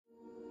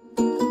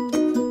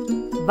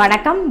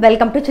வணக்கம்,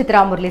 welcome to Chitra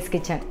Murali's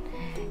kitchen.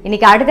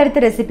 இன்னைக்கு அடுத்தடுத்த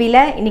ரெசிபியில்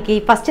இன்னைக்கு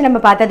ஃபஸ்ட்டு நம்ம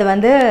பார்த்தது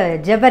வந்து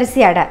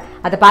ஜவ்வரிசி அடை,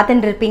 அதை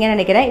பார்த்துட்டு இருப்பீங்கன்னு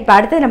நினைக்கிறேன். இப்போ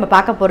அடுத்து நம்ம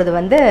பார்க்க போகிறது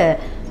வந்து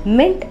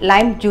mint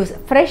Lime juice,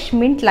 fresh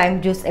mint Lime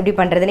juice எப்படி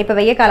பண்ணுறதுன்னு. இப்போ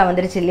வெய்ய காலம்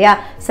வந்துருச்சு இல்லையா,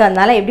 ஸோ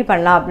அதனால் எப்படி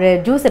பண்ணலாம்,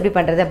 ஜூஸ் எப்படி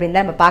பண்ணுறது அப்படின்னு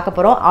தான் நம்ம பார்க்க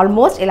போகிறோம்.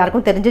 ஆல்மோஸ்ட்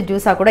எல்லாருக்கும் தெரிஞ்ச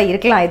ஜூஸாக கூட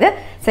இருக்கலாம் இது.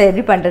 ஸோ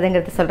எப்படி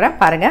பண்ணுறதுங்கிறது சொல்கிறேன்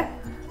பாருங்கள்.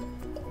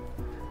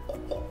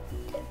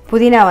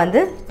 புதினா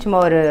வந்து சும்மா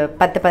ஒரு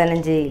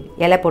 10-15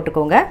 இலை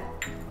போட்டுக்கோங்க.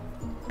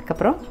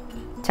 அதுக்கப்புறம்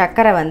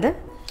சர்க்கரை வந்து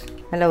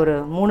நல்ல ஒரு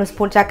 3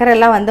 ஸ்பூன், சர்க்கரை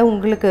எல்லாம் வந்து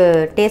உங்களுக்கு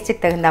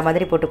டேஸ்ட்டுக்கு தகுந்த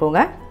மாதிரி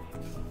போட்டுக்கோங்க.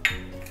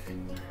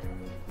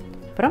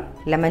 அப்புறம்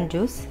லெமன்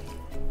ஜூஸ்,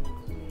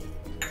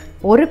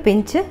 ஒரு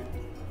பிஞ்சு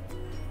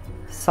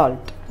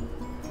சால்ட்,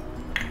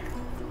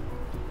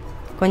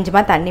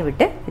 கொஞ்சமாக தண்ணி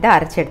விட்டு இதை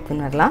அரைச்சி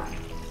எடுத்துன்னு வரலாம்.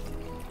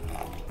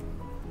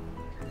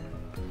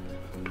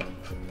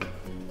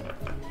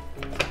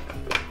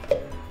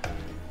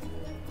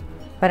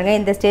 பாருங்கள்,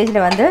 இந்த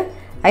ஸ்டேஜில் வந்து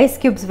ஐஸ்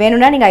க்யூப்ஸ்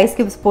வேணும்னா நீங்கள் ஐஸ்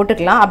க்யூப்ஸ்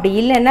போட்டுக்கலாம். அப்படி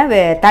இல்லைன்னா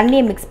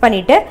தண்ணியை மிக்ஸ்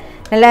பண்ணிவிட்டு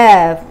நல்லா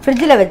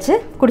ஃப்ரிட்ஜில் வச்சு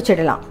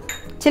குடிச்சிடலாம்.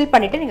 சில்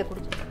பண்ணிவிட்டு நீங்கள்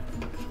குடிச்சிடலாம்.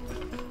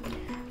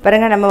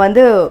 பாருங்கள், நம்ம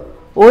வந்து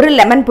ஒரு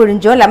லெமன்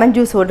புழிஞ்சோம், லெமன்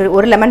ஜூஸ்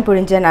ஒரு லெமன்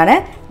புழிஞ்சேன்.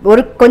 நான்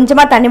ஒரு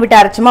கொஞ்சமாக தண்ணி விட்டு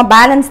அரைச்சோமா,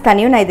 பேலன்ஸ்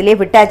தண்ணியும் நான் இதிலே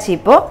விட்டாச்சு.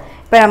 இப்போ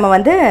நம்ம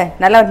வந்து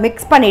நல்லா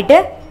மிக்ஸ் பண்ணிவிட்டு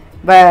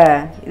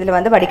இதில்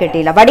வந்து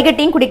வடிகட்டிடலாம்.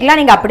 வடிகட்டியும்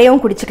குடிக்கலாம், நீங்கள்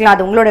அப்படியேவும் குடிச்சிக்கலாம்,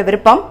 அது உங்களோட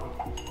விருப்பம்.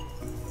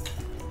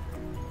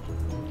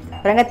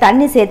 பாருங்க,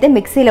 தண்ணி சேர்த்து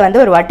மிக்சியில் வந்து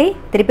ஒரு வாட்டி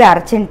திருப்பி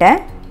அரைச்சின்ட்டேன்.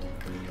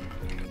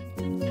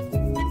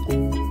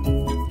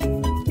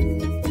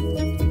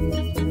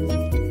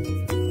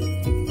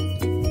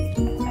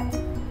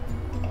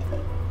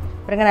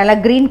 பாருங்க, நல்லா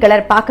க்ரீன்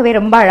கலர், பார்க்கவே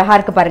ரொம்ப அழகாக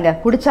இருக்குது. பாருங்கள்,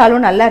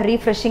 குடித்தாலும் நல்லா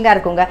ரீஃப்ரெஷிங்காக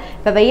இருக்குங்க.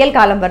 இப்போ வெயில்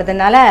காலம்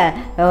வருதுனால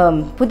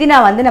புதினா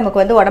வந்து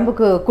நமக்கு வந்து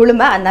உடம்புக்கு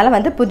குளுமை, அதனால்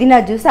வந்து புதினா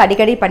ஜூஸ்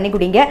அடிக்கடி பண்ணி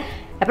குடிங்க.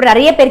 அப்புறம்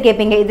நிறைய பேர்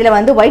கேட்பீங்க, இதில்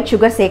வந்து ஒயிட்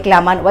சுகர்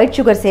சேர்க்கலாமான்னு. ஒயிட்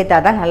சுகர் சேர்த்தா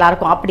தான்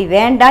நல்லாயிருக்கும். அப்படி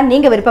வேண்டாம்,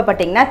 நீங்கள்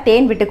விருப்பப்பட்டீங்கன்னா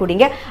தேன் விட்டு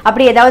குடிங்க.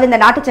 அப்படி ஏதாவது இந்த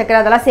நாட்டு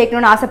சக்கரை அதெல்லாம்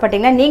சேர்க்கணும்னு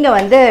ஆசைப்பட்டீங்கன்னா நீங்கள்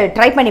வந்து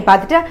ட்ரை பண்ணி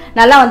பார்த்துட்டு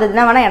நல்லா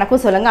வந்ததுன்னா வேணால்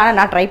எனக்கும் சொல்லுங்கள். ஆனால்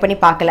நான் ட்ரை பண்ணி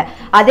பார்க்கல.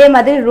 அதே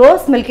மாதிரி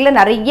ரோஸ் மில்கில்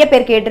நிறைய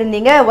பேர்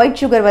கேட்டிருந்தீங்க, ஒயிட்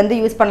சுகர்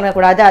வந்து யூஸ்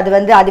பண்ணக்கூடாது, அது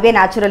வந்து அதுவே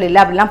நேச்சுரல்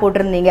இல்லை அப்படிலாம்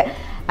போட்டிருந்தீங்க.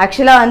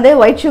 ஆக்சுவலாக வந்து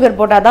ஒயிட் சுகர்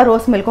போட்டால் தான்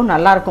ரோஸ் மில்க்கும்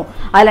நல்லாயிருக்கும்.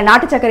 அதில்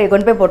நாட்டு சக்கரையை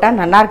கொண்டு போய் போட்டால்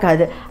நல்லா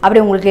இருக்காது.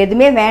 அப்படி உங்களுக்கு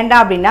எதுவுமே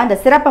வேண்டாம் அப்படின்னா அந்த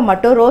சிரப்பை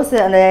மட்டும், ரோஸ்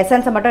அந்த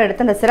எசன்ஸை மட்டும்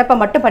எடுத்து அந்த சிரப்பை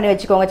மட்டும் பண்ணி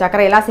வச்சுக்கோங்க,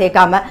 சக்கரையெல்லாம்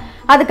சேர்க்காம.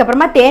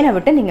 அதுக்கப்புறமா தேனை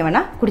விட்டு நீங்கள்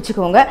வேணால்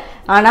குடிச்சிக்கோங்க.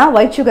 ஆனால்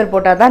ஒயிட் சுகர்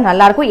போட்டால் தான்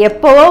நல்லாயிருக்கும்.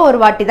 எப்போவோ ஒரு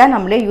வாட்டி தான்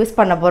நம்மளே யூஸ்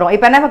பண்ண போகிறோம்.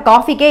 இப்போ நம்ம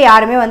காஃபிக்கே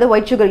யாருமே வந்து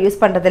ஒயிட் சுகர் யூஸ்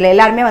பண்ணுறதில்ல,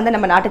 எல்லாருமே வந்து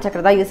நம்ம நாட்டு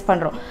சக்கரை தான் யூஸ்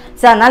பண்ணுறோம்.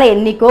 ஸோ அதனால்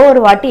என்றைக்கோ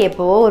ஒரு வாட்டி,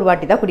 எப்போவோ ஒரு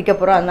வாட்டி தான் குடிக்க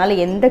போகிறோம். அதனால்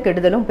எந்த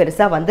கெடுதலும்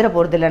பெருசாக வந்துட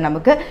போகிறதில்ல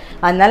நமக்கு.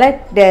 அதனால்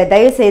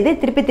தயவுசெய்து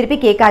திருப்பி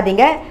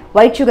கேட்காதீங்க,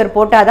 ஒயிட் சுகர்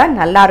போட்டால் தான்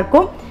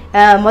நல்லாயிருக்கும்.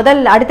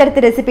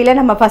 அடுத்தடுத்த ரெசிபியில்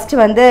நம்ம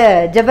ஃபஸ்ட்டு வந்து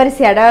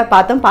ஜவ்வரிசி அடை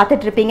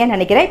பார்த்துட்டு இருப்பீங்கன்னு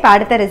நினைக்கிறேன். இப்போ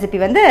அடுத்த ரெசிபி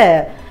வந்து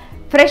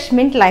ஃப்ரெஷ்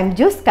மின்ட் லைம்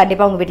ஜூஸ்.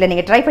 கண்டிப்பாக உங்கள் வீட்டில்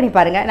நீங்கள் ட்ரை பண்ணி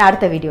பாருங்கள். நான்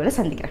அடுத்த வீடியோவில்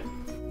சந்திக்கிறேன்.